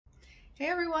Hey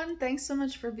everyone, thanks so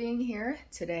much for being here.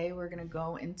 Today we're gonna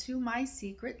go into my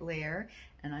secret lair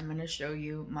and I'm gonna show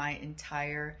you my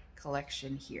entire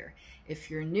collection here.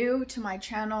 If you're new to my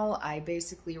channel, I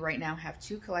basically right now have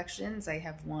two collections. I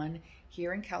have one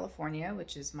here in California,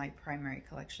 which is my primary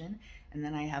collection, and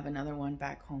then I have another one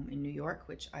back home in New York,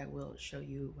 which I will show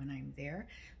you when I'm there.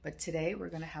 But today we're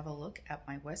gonna have a look at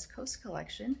my West Coast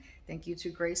collection. Thank you to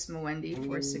Grace Mwendi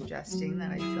for suggesting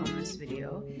that I film this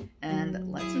video,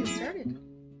 and let's get started.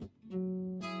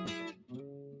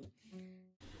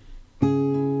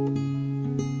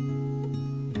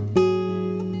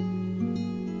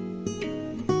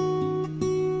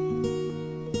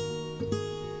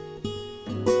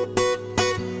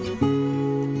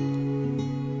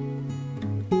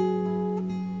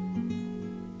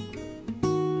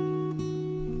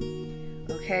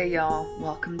 Okay, y'all,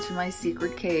 welcome to my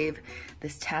secret cave.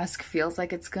 This task feels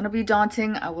like it's gonna be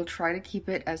daunting. I will try to keep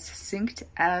it as succinct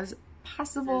as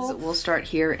possible. We'll start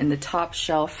here in the top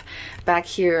shelf. Back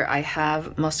here, I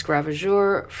have Musc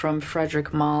Ravageur from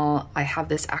Frederick Mall. I have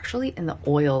this actually in the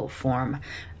oil form.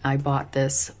 I bought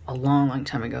this a long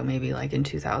time ago, maybe like in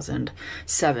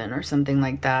 2007 or something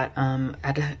like that,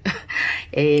 at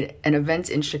an event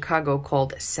in Chicago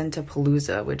called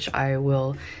Scentapalooza, which I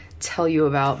will tell you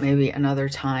about maybe another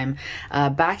time.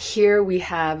 Back here we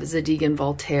have Zadig and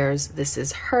Voltaire's This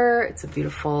Is Her. It's a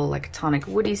beautiful lactonic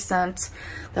woody scent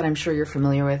that I'm sure you're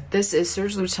familiar with. This is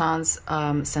Serge Lutens'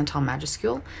 Santal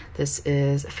Majuscule. This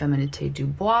is Féminité du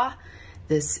Bois.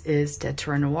 This is De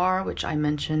Terre Noire, which I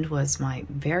mentioned was my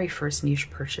very first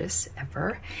niche purchase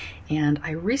ever. And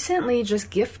I recently just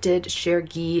gifted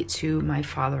Chergui to my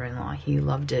father-in-law. He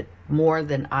loved it more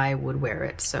than I would wear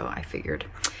it, so I figured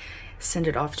send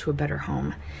it off to a better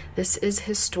home. This is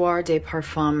Histoire des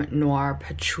Parfums Noir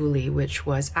Patchouli, which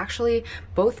was actually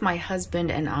both my husband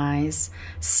and I's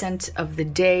scent of the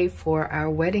day for our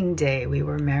wedding day. We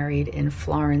were married in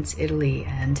Florence, Italy,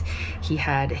 and he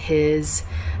had his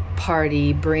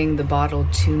party bring the bottle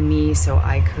to me so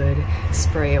I could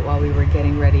spray it while we were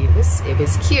getting ready. It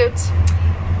was cute.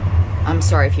 I'm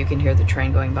sorry if you can hear the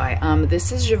train going by.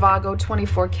 This is Zhivago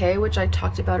 24K, which I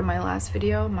talked about in my last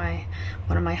video.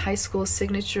 One of my high school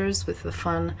signatures with the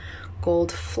fun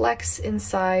gold flecks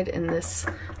inside in this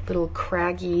little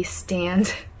craggy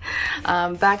stand.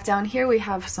 Back down here we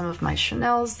have some of my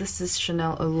Chanel's. This is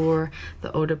Chanel Allure,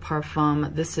 the Eau de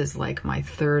Parfum. This is like my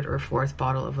third or fourth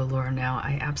bottle of Allure now.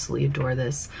 I absolutely adore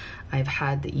this. I've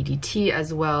had the EDT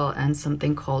as well, and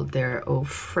something called their Eau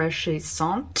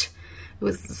Fraîchissante. It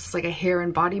was like a hair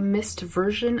and body mist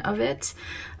version of it.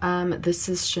 This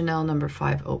is Chanel No.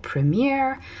 5 Eau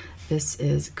Première. This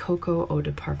is Coco Eau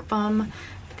de Parfum.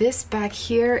 This back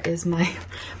here is my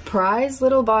prized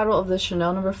little bottle of the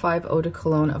Chanel No. 5 Eau de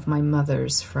Cologne of my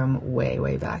mother's from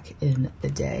way back in the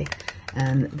day.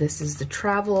 And this is the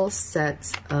travel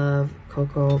set of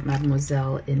Coco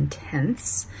Mademoiselle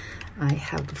Intense. I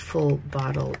have the full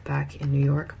bottle back in New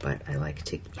York, but I like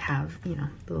to have, you know,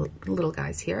 the little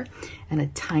guys here. And a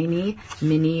tiny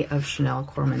mini of Chanel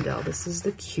Coromandel. This is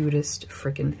the cutest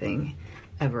freaking thing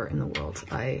ever in the world.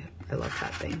 I love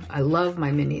that thing. I love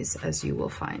my minis, as you will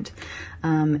find.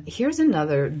 Here's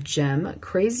another gem,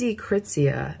 Crazy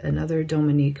Kritzia, another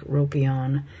Dominique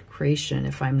Ropion creation,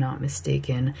 if I'm not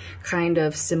mistaken. Kind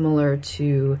of similar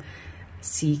to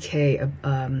CK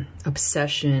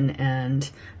Obsession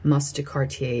and Musc de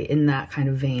Cartier, in that kind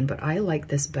of vein, but I like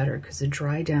this better because the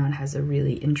dry down has a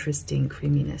really interesting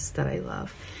creaminess that I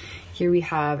love. Here we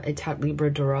have Etat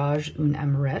Libre d'Orage Une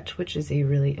Amourette, which is a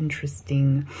really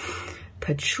interesting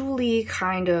patchouli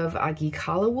kind of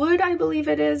agicala wood, I believe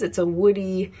it is. It's a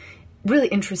woody, really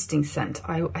interesting scent.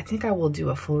 I think I will do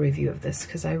a full review of this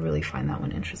because I really find that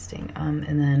one interesting.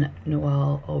 And then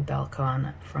Noël au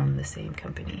Balcon from the same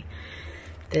company.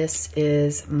 This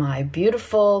is my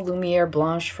beautiful Lumiere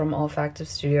Blanche from Olfactive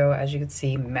Studio. As you can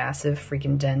see, massive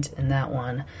freaking dent in that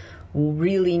one.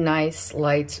 Really nice,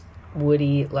 light,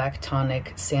 woody,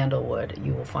 lactonic sandalwood.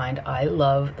 You will find I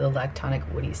love the lactonic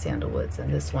woody sandalwoods,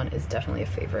 and this one is definitely a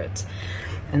favorite.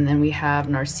 And then we have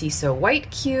Narciso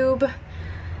White Cube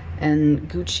and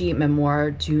Gucci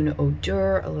Memoire d'une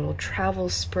Odeur, a little travel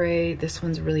spray. This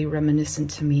one's really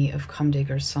reminiscent to me of Comme des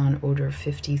Garçons Odeur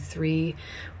 53,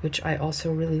 which I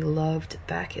also really loved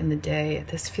back in the day.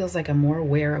 This feels like a more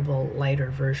wearable,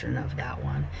 lighter version of that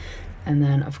one. And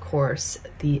then, of course,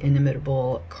 the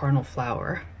inimitable Carnal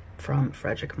Flower from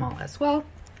Frederick Mall as well.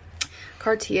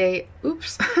 Cartier,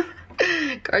 oops,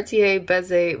 Cartier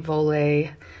Baiser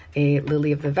Volée. a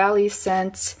Lily of the Valley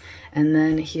scent. And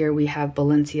then here we have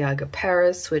Balenciaga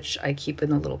Paris, which I keep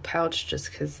in a little pouch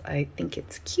just because I think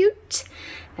it's cute.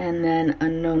 And then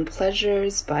Unknown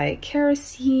Pleasures by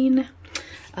Kerosene.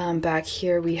 Back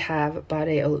here we have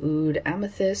Bade El Oud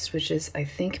Amethyst, which is, I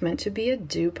think, meant to be a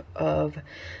dupe of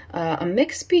a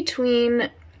mix between,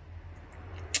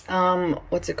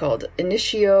 what's it called?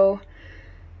 Initio,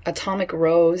 Atomic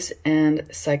Rose, and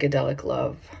Psychedelic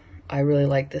Love. I really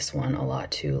like this one a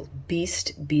lot too.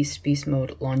 Beast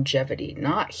Mode Longevity.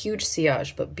 Not huge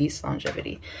sillage, but Beast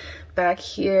Longevity. Back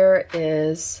here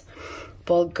is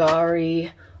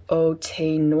Bulgari Au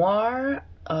Thé Noir.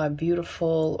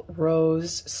 Beautiful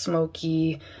rose,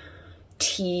 smoky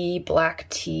tea, black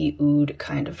tea oud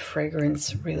kind of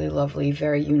fragrance. Really lovely,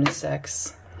 very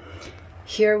unisex.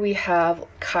 Here we have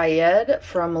Kayed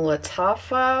from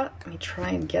Latafa. Let me try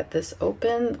and get this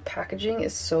open. The packaging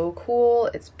is so cool.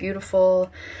 It's beautiful.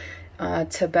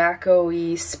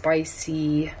 Tobacco-y,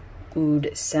 spicy oud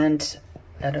scent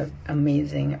at an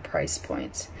amazing price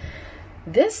point.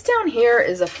 This down here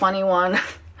is a funny one.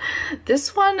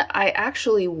 This one I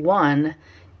actually won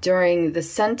during the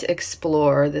Scent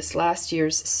Explorer, this last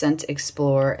year's Scent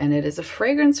Explorer, and it is a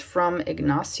fragrance from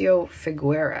Ignacio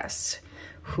Figueras,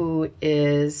 who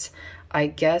is,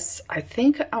 I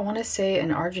want to say an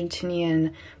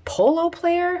Argentinian polo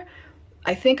player.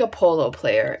 I think a polo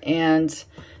player. And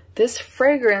this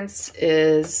fragrance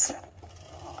is,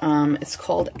 it's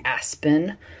called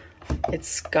Aspen.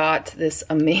 It's got this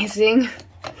amazing,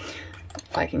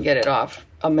 if I can get it off,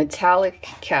 a metallic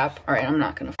cap. All right, I'm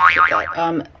not gonna forget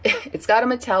that. It's got a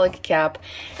metallic cap.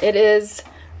 It is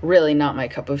really not my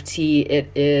cup of tea.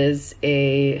 It is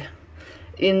in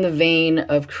the vein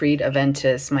of Creed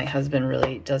Aventus. My husband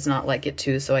really does not like it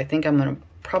too, so I think I'm gonna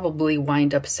probably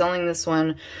wind up selling this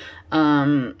one.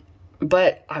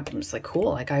 But I'm just like,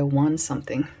 cool, like I won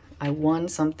something.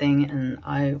 And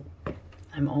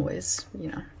I'm always, you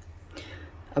know,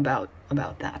 about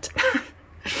that.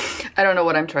 I don't know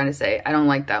what I'm trying to say. I don't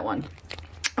like that one.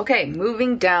 Okay,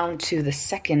 moving down to the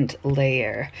second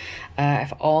layer. I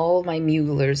have all my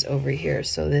Muglers over here.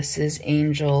 So this is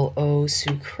Angel Eau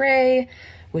Sucrée,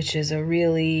 which is a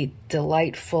really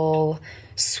delightful,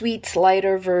 sweet,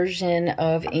 lighter version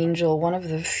of Angel. One of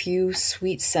the few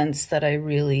sweet scents that I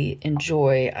really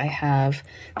enjoy. I have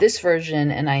this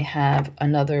version and I have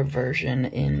another version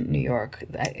in New York.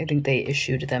 I think they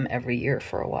issued them every year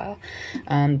for a while.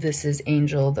 This is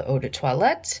Angel the Eau de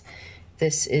Toilette.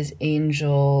 This is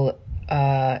Angel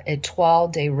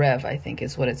Étoile de Rêve, I think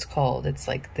is what it's called. It's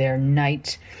like their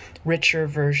night, richer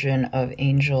version of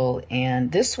Angel.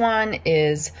 And this one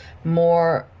is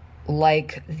more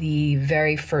like the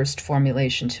very first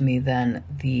formulation to me than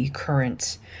the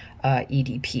current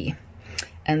EDP.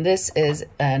 And this is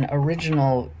an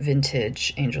original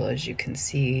vintage Angel. As you can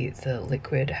see, the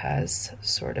liquid has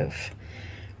sort of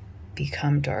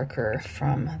become darker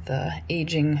from the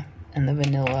aging and the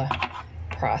vanilla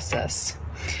process.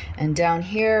 And down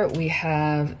here we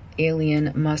have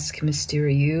Alien Musk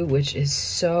Mysterieux, which is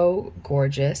so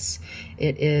gorgeous.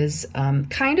 It is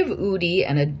kind of oody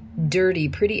and a dirty,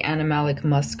 pretty animalic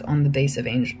musk on the base of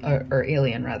Angel, or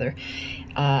Alien rather.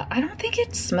 I don't think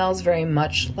it smells very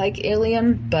much like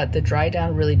Alien, but the dry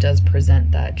down really does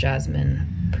present that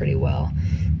jasmine pretty well.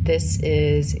 This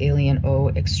is Alien Eau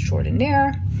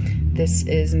Extraordinaire. This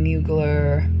is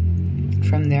Mugler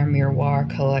from their Miroir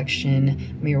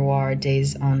collection, Miroir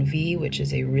des Envies, which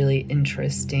is a really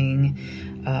interesting,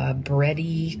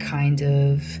 bready kind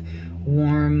of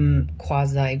warm,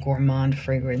 quasi-gourmand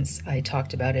fragrance. I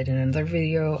talked about it in another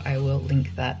video. I will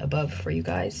link that above for you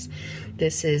guys.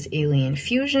 This is Alien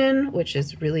Fusion, which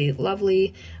is really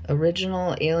lovely.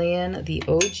 Original Alien, the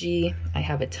OG. I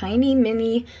have a tiny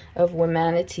mini of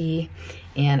Womanity,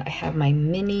 and I have my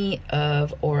mini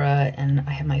of Aura, and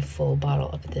I have my full bottle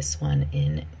of this one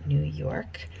in New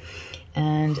York.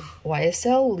 And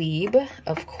YSL Lieb,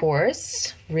 of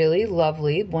course, really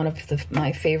lovely. One of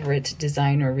my favorite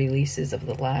designer releases of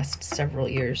the last several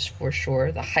years, for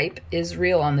sure. The hype is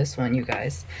real on this one, you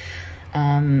guys.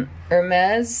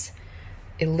 Hermes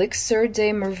Elixir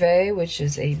de Merveille, which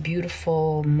is a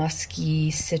beautiful,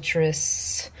 musky,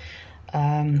 citrus,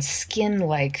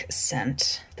 skin-like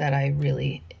scent that I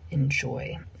really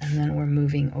enjoy. And then we're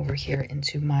moving over here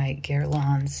into my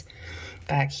Guerlains.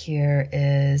 Back here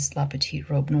is La Petite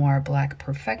Robe Noire Black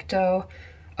Perfecto.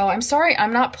 Oh, I'm sorry,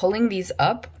 I'm not pulling these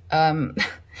up.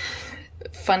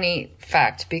 Funny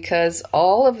fact, because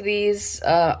all of these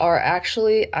are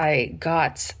actually, I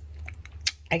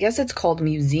guess it's called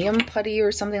museum putty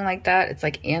or something like that. It's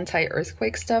like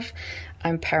anti-earthquake stuff.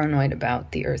 I'm paranoid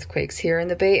about the earthquakes here in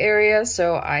the Bay Area,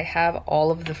 so I have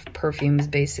all of the perfumes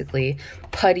basically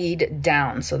puttied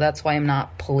down. So that's why I'm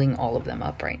not pulling all of them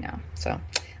up right now. So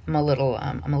I'm a little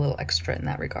extra in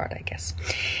that regard, I guess.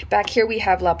 Back here we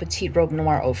have La Petite Robe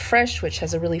Noire Eau Fraiche, which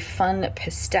has a really fun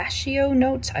pistachio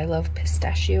note. I love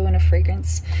pistachio in a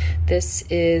fragrance. This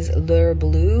is L'Heure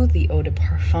Bleue, the Eau de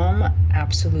Parfum.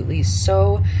 Absolutely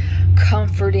so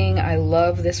comforting. I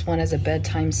love this one as a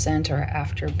bedtime scent or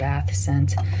after bath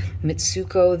scent.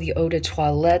 Mitsuko, the Eau de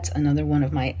Toilette, another one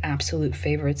of my absolute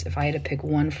favorites. If I had to pick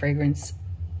one fragrance,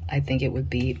 I think it would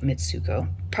be Mitsuko.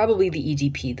 Probably the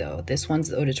EDP though. This one's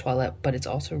the Eau de Toilette, but it's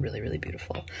also really, really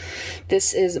beautiful.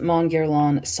 This is Mon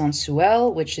Guerlain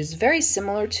Sensuel, which is very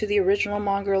similar to the original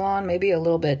Mon Guerlain, maybe a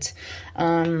little bit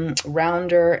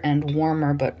rounder and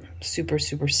warmer, but super,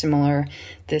 super similar.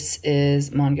 This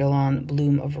is Mon Guerlain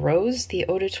Bloom of Rose, the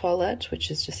Eau de Toilette, which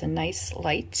is just a nice,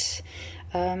 light,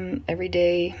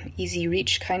 everyday, easy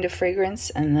reach kind of fragrance.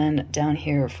 And then down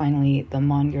here, finally, the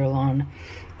Mon Guerlain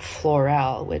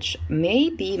Floral, which may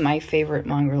be my favorite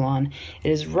Mon Guerlain. It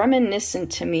is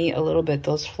reminiscent to me a little bit,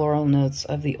 those floral notes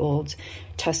of the old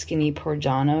Tuscany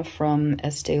Pordana from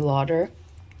Estee Lauder.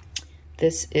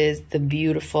 This is the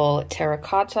beautiful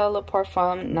Terracotta Le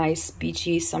Parfum, nice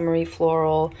beachy, summery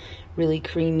floral, really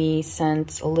creamy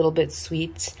scent, a little bit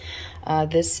sweet.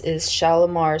 This is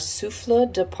Shalimar Souffle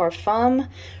de Parfum,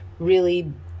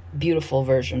 really beautiful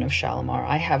version of Shalimar.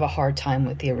 I have a hard time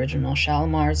with the original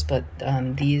Shalimars, but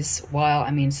these, while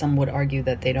I mean some would argue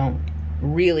that they don't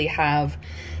really have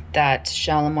that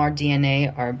Shalimar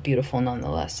DNA, are beautiful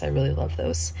nonetheless. I really love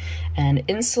those. And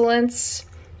Insolence,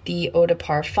 the Eau de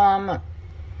Parfum,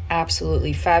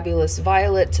 absolutely fabulous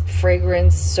violet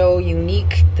fragrance, so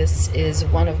unique. This is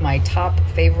one of my top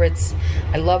favorites.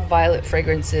 I love violet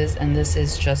fragrances, and this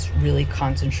is just really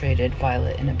concentrated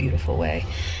violet in a beautiful way.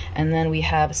 And then we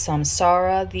have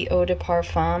Samsara, the Eau de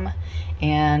Parfum,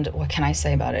 and what can I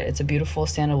say about it? It's a beautiful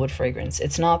sandalwood fragrance.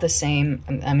 It's not the same,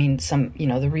 I mean,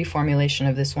 the reformulation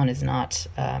of this one is not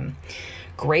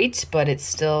great, but it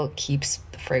still keeps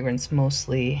the fragrance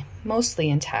mostly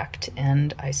intact,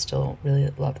 and I still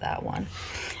really love that one.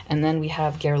 And then we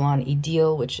have Guerlain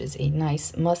Ideal, which is a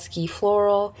nice musky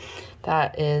floral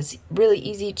that is really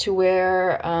easy to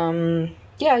wear.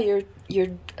 Yeah,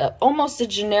 you're almost a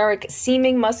generic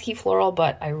seeming musky floral,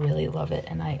 but I really love it,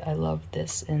 and I love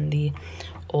this in the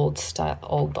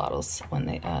old bottles, when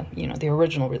they the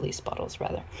original release bottles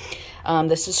rather.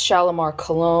 This is Shalimar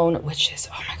Cologne, which is,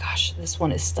 oh my gosh, this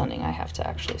one is stunning. I have to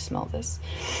actually smell this.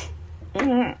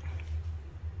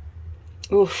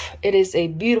 Oof, it is a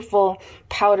beautiful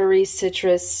powdery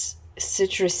citrusy,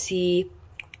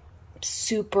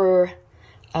 super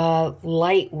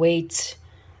lightweight,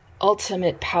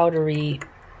 ultimate powdery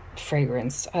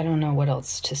fragrance. I don't know what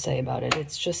else to say about it.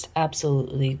 It's just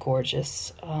absolutely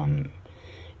gorgeous.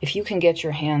 If you can get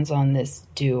your hands on this,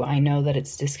 do. I know that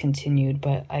it's discontinued,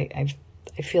 but I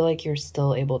feel like you're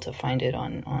still able to find it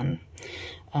on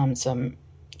some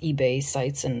eBay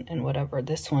sites and whatever.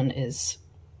 This one is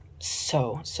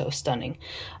so stunning.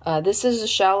 This is a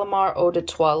Shalimar Eau de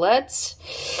Toilette.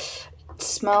 It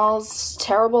smells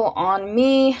terrible on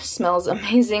me, smells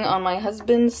amazing on my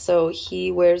husband, so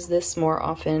he wears this more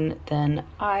often than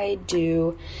I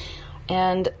do.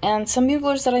 And some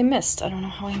buglers that I missed. I don't know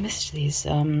how I missed these.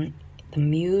 The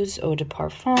Muse Eau de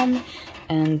Parfum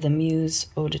and the Muse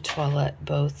Eau de Toilette,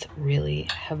 both really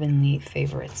heavenly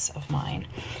favorites of mine.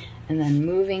 And then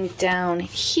moving down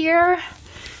here,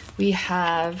 we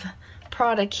have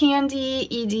Prada Candy,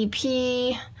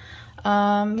 EDP.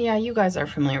 Yeah, you guys are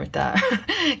familiar with that.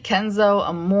 Kenzo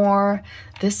Amore.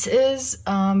 This is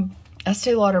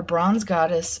Estee Lauder Bronze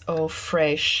Goddess Eau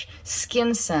Fraiche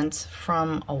skin scent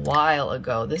from a while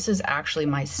ago. This is actually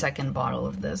my second bottle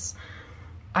of this.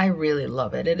 I really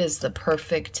love it. It is the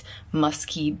perfect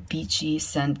musky, beachy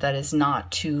scent that is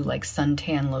not too like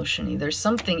suntan lotiony. There's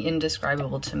something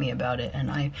indescribable to me about it,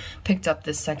 and I picked up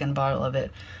this second bottle of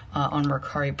it on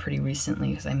Mercari pretty recently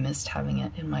because I missed having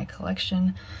it in my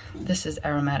collection. This is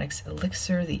Aromatics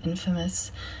Elixir, the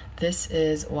infamous. This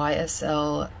is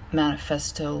YSL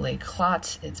Manifesto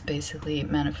L'Eclat. It's basically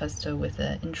Manifesto with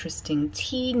an interesting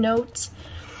tea note.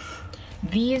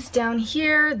 These down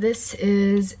here, this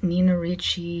is Nina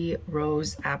Ricci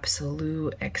Rose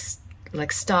Absolute,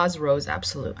 L'Extase Rose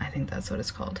Absolute. I think that's what it's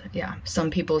called. Yeah.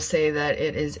 Some people say that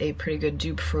it is a pretty good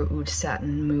dupe for Oud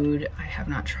Satin Mood. I have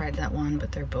not tried that one,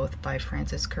 but they're both by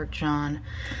Francis Kirkjohn.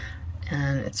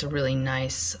 And it's a really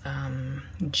nice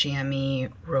jammy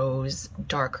rose,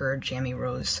 darker jammy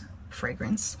rose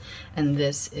fragrance. And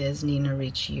this is Nina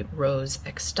Ricci Rose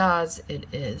Extase. It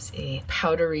is a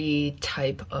powdery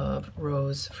type of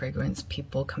rose fragrance.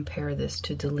 People compare this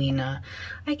to Delina.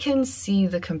 I can see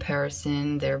the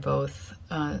comparison. They're both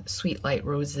sweet light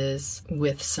roses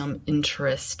with some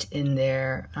interest in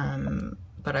there,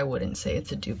 but I wouldn't say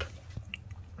it's a dupe.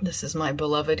 This is my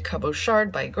beloved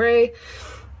Cabochard by Grey.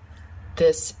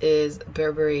 This is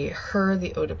Burberry Her,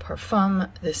 the Eau de Parfum.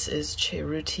 This is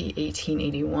Cerruti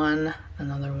 1881,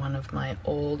 another one of my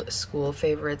old school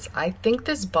favorites. I think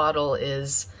this bottle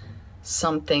is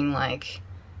something like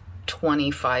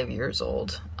 25 years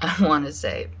old, I want to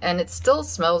say. And it still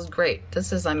smells great.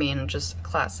 This is, I mean, just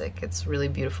classic. It's really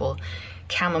beautiful.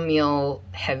 Chamomile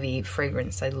heavy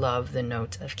fragrance. I love the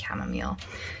note of chamomile.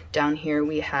 Down here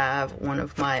we have one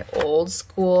of my old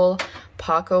school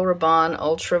Paco Rabanne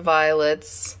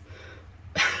Ultraviolets.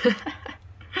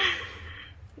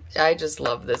 I just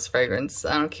love this fragrance.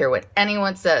 I don't care what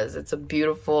anyone says. It's a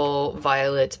beautiful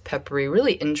violet, peppery,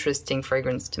 really interesting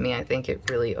fragrance to me. I think it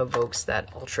really evokes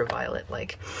that ultraviolet,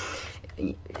 like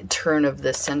turn of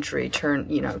the century, turn,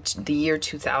 you know, the year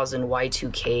 2000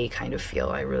 Y2K kind of feel.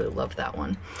 I really love that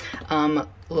one.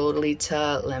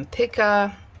 Lolita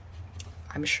Lampica,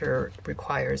 I'm sure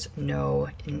requires no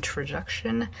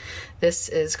introduction. This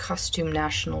is Costume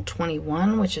National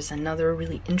 21, which is another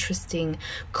really interesting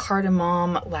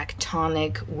cardamom,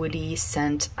 lactonic, woody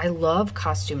scent. I love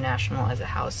Costume National as a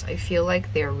house. I feel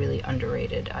like they're really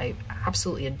underrated. I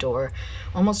absolutely adore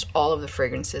almost all of the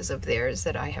fragrances of theirs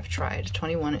that I have tried.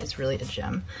 21 is really a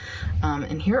gem.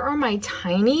 And here are my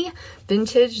tiny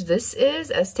vintage. This is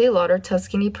Estee Lauder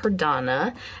Tuscany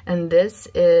Perdana, and this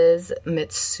is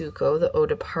Mitsuko, the Eau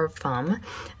de Parfum,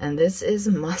 and this is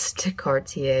Must de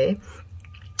Cartier.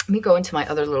 Let me go into my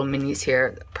other little minis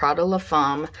here. Prada La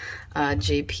Femme,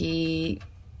 JP,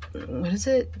 what is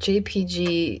it?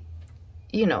 JPG,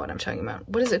 you know what I'm talking about.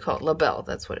 What is it called? La Belle,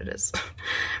 that's what it is.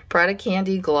 Prada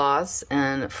Candy Gloss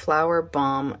and Flower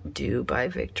Bomb Dew by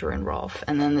Viktor and Rolf.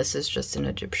 And then this is just an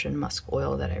Egyptian musk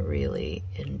oil that I really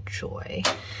enjoy.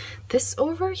 This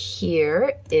over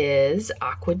here is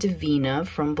Aqua Divina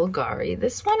from Bulgari.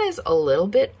 This one is a little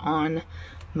bit on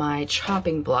my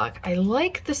chopping block. I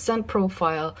like the scent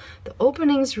profile. The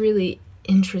opening's really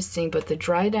interesting, but the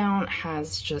dry down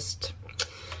has just,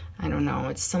 I don't know,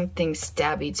 it's something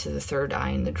stabby to the third eye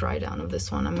in the dry down of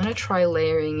this one. I'm gonna try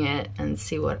layering it and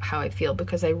see how I feel,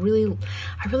 because I really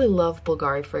love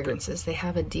Bulgari fragrances. They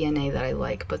have a DNA that I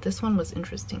like, but this one was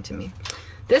interesting to me.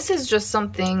 This is just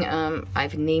something,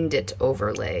 I've named it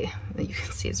Overlay. You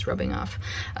can see it's rubbing off.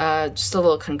 Just a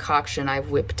little concoction I've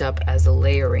whipped up as a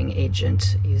layering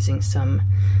agent using some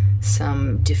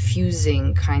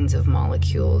diffusing kinds of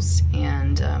molecules,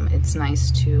 and it's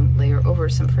nice to layer over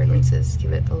some fragrances,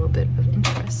 give it a little bit of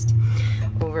interest.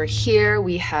 Over here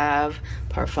we have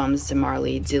Parfums de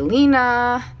Marly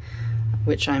Delina,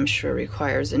 which I'm sure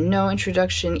requires no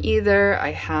introduction either.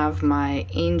 I have my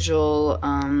Angel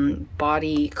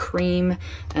body cream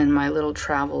and my little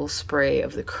travel spray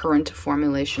of the current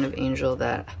formulation of Angel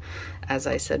that, as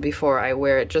I said before, I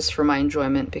wear it just for my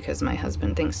enjoyment because my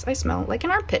husband thinks I smell like an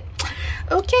armpit.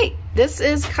 Okay, this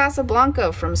is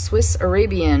Casablanca from Swiss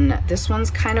Arabian. This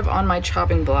one's kind of on my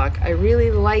chopping block. I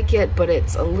really like it, but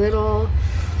it's a little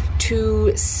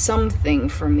too something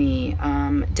for me.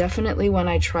 Definitely when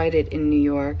I tried it in New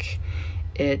York,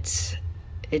 it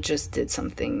just did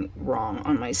something wrong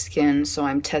on my skin, so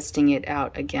I'm testing it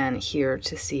out again here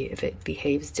to see if it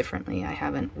behaves differently. I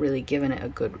haven't really given it a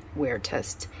good wear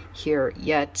test here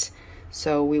yet,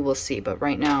 so we will see, but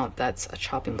right now that's a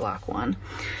chopping block one.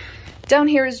 Down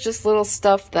here is just little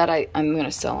stuff that I'm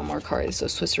gonna sell on Mercari. So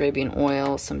Swiss Arabian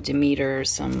oil, some Demeter,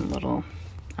 some little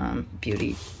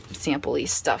beauty sample-y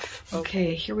stuff.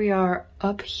 Okay, here we are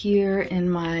up here in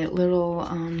my little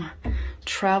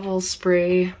travel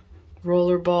spray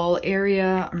rollerball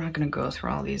area. I'm not gonna go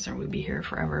through all these or we'd be here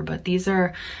forever, but these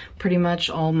are pretty much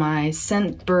all my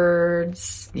scent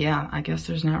birds. Yeah, I guess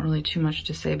there's not really too much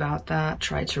to say about that.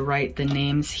 Try to write the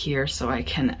names here so I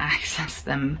can access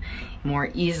them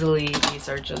more easily. These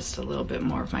are just a little bit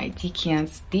more of my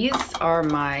decants. These are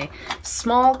my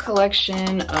small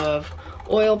collection of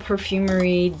oil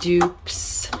perfumery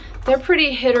dupes. They're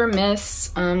pretty hit or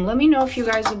miss. Let me know if you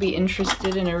guys would be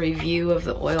interested in a review of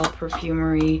the oil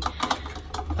perfumery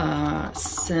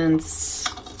scents.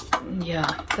 Yeah,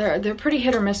 they're pretty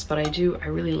hit or miss, but I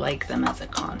really like them as a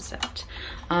concept.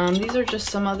 These are just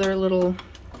some other little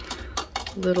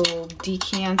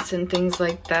decants and things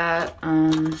like that.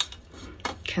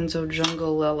 Kenzo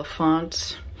Jungle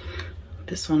L'Elephant.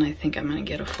 This one I think I'm gonna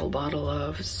get a full bottle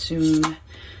of soon.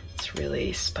 It's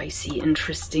really spicy,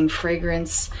 interesting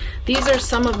fragrance. These are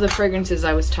some of the fragrances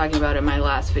I was talking about in my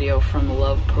last video from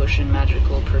Love Potion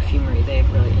Magical Perfumery. They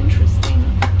have really interesting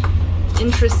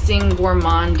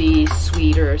gourmandy,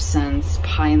 sweeter scents.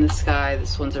 Pie in the Sky.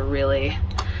 This one's a really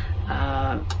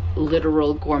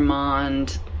literal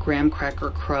gourmand, graham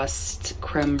cracker crust,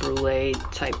 creme brulee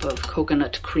type of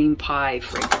coconut cream pie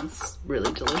fragrance.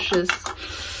 Really delicious.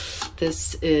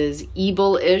 This is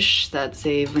Evil-ish. That's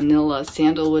a vanilla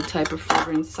sandalwood type of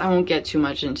fragrance. I won't get too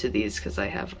much into these because I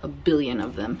have a billion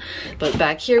of them. But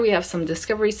back here we have some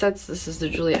discovery sets. This is the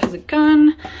Julia Has a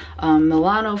Gun,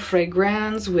 Milano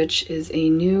Fragrance, which is a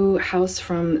new house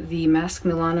from the Mask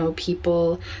Milano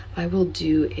people. I will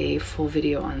do a full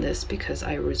video on this because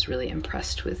I was really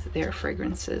impressed with their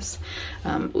fragrances.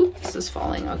 Oops, this is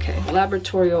falling. Okay,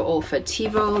 Laboratorio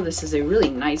Olfativo. This is a really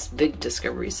nice big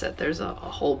discovery set. There's a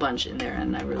whole bunch in there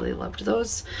and I really loved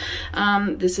those.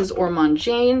 This is Ormond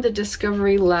Jane, the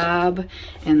Discovery Lab,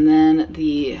 and then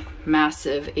the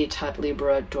massive Etat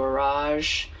Libre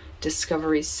Dorage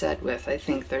discovery set with, I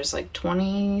think there's like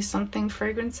 20 something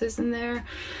fragrances in there.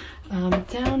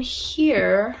 Down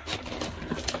here,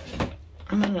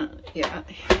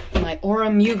 my Aura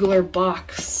Mugler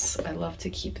box. I love to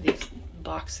keep these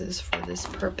boxes for this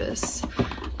purpose.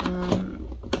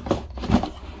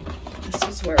 This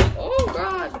is where, oh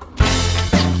God.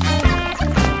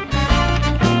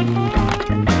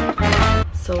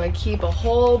 So I keep a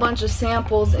whole bunch of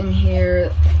samples in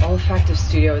here. Olfactive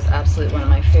Studio is absolutely one of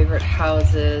my favorite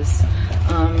houses.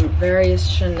 Various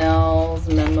Chanel's,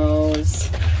 Memos,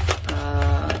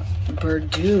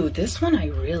 Bordeaux. This one I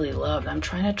really loved. I'm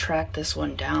trying to track this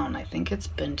one down. I think it's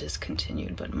been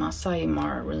discontinued, but Masai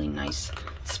Mara, really nice,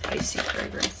 spicy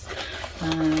fragrance.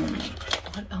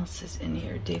 What else is in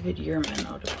here? David Yurman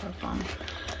Eau de Parfum.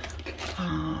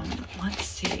 Let's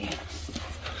see.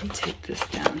 Let me take this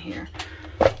down here.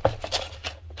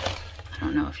 I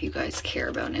don't know if you guys care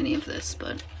about any of this,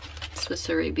 but Swiss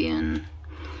Arabian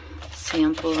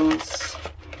samples,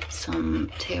 some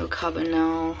Teo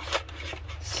Cabanel,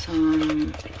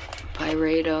 some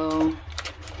Byredo,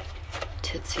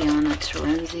 Tiziana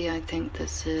Terenzi, I think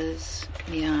this is,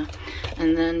 yeah.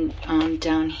 And then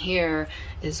down here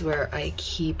is where I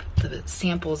keep the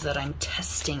samples that I'm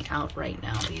testing out right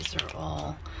now. These are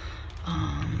all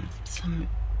some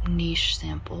niche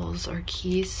samples,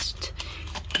 Arquiste,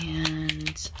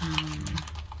 and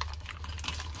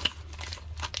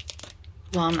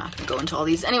well, I'm not gonna go into all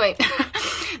these. Anyway,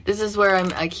 this is where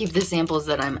I keep the samples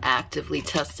that I'm actively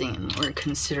testing and we're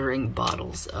considering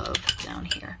bottles of down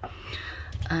here.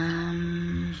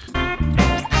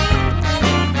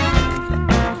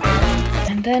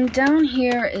 And then down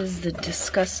here is the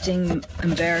disgusting,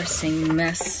 embarrassing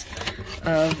mess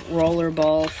of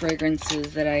rollerball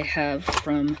fragrances that I have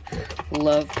from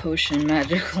Love Potion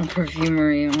Magical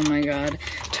Perfumery. Oh my God,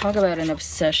 talk about an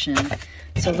obsession.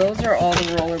 So those are all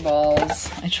the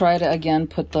rollerballs. I try to again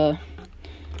put the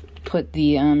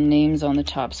names on the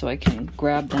top so I can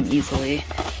grab them easily.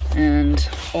 And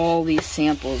all these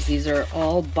samples, these are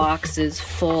all boxes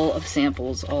full of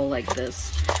samples, all like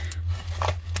this.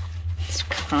 It's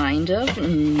kind of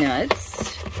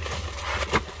nuts,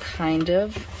 kind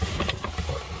of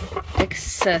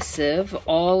excessive.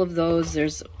 All of those,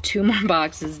 there's 2 more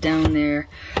boxes down there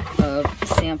of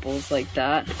samples like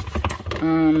that.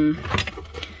 I'm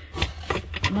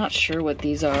not sure what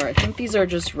these are. I think these are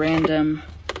just random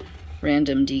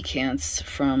decants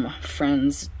from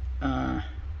friends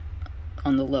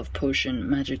on the Love Potion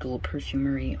Magical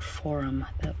Perfumery forum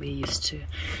that we used to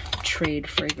trade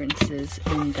fragrances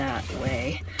in that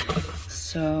way.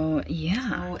 So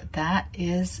yeah, that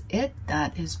is it.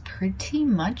 That is pretty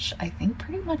much, I think,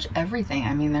 pretty much everything.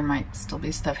 I mean, there might still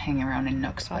be stuff hanging around in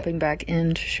nooks. Popping back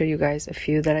in to show you guys a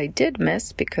few that I did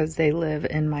miss because they live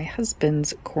in my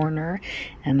husband's corner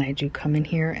and I do come in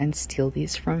here and steal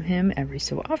these from him every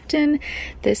so often.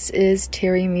 This is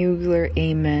Terry Mugler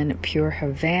Amen Pure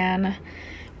Havana,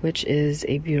 which is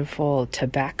a beautiful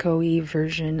tobacco-y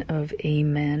version of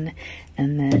Amen.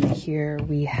 And then here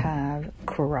we have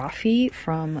Karafi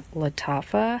from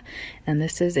Latafa, and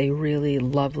this is a really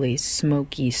lovely,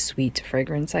 smoky, sweet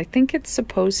fragrance. I think it's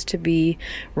supposed to be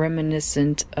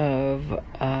reminiscent of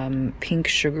pink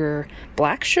sugar,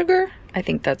 black sugar? I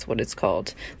think that's what it's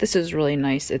called. This is really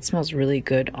nice. It smells really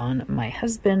good on my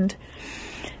husband.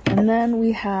 And then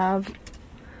we have,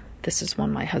 this is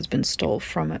one my husband stole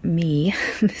from me.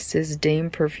 This is Dame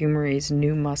Perfumery's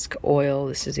New Musk Oil.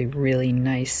 This is a really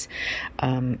nice,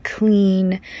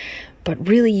 clean, but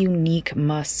really unique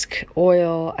musk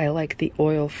oil. I like the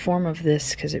oil form of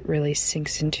this because it really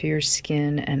sinks into your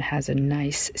skin and has a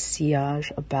nice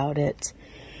sillage about it.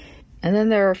 And then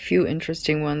there are a few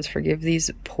interesting ones. Forgive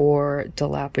these poor,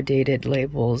 dilapidated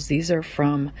labels. These are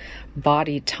from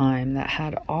Body Time that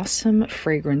had awesome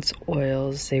fragrance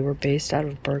oils. They were based out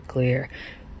of Berkeley,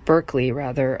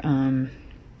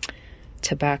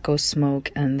 tobacco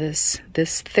smoke. And this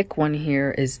thick one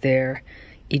here is their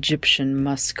Egyptian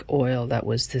musk oil. That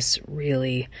was this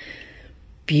really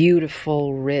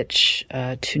beautiful, rich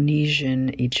Tunisian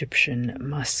Egyptian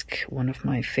musk, one of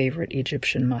my favorite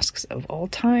Egyptian musks of all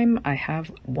time. I have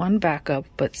one backup,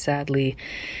 but sadly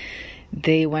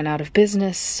they went out of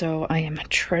business, so I am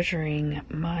treasuring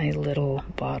my little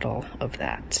bottle of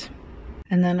that.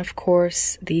 And then, of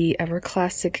course, the ever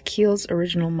classic Kiehl's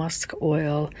Original Musk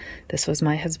Oil. This was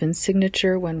my husband's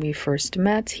signature when we first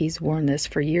met. He's worn this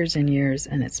for years and years,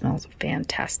 and it smells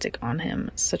fantastic on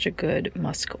him. Such a good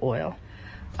musk oil.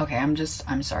 Okay, I'm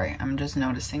sorry. I'm just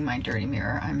noticing my dirty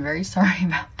mirror. I'm very sorry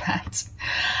about that.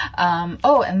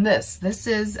 Oh, and this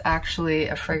is actually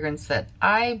a fragrance that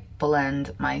I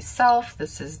blend myself.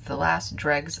 This is the last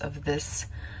dregs of this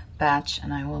batch,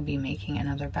 and I will be making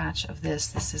another batch of this.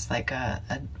 This is like a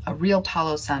real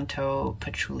Palo Santo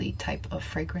patchouli type of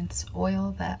fragrance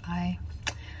oil that I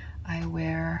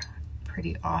wear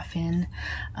pretty often.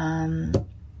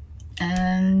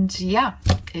 And yeah,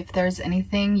 if there's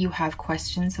anything you have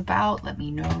questions about, let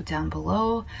me know down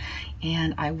below,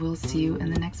 and I will see you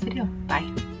in the next video.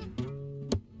 Bye.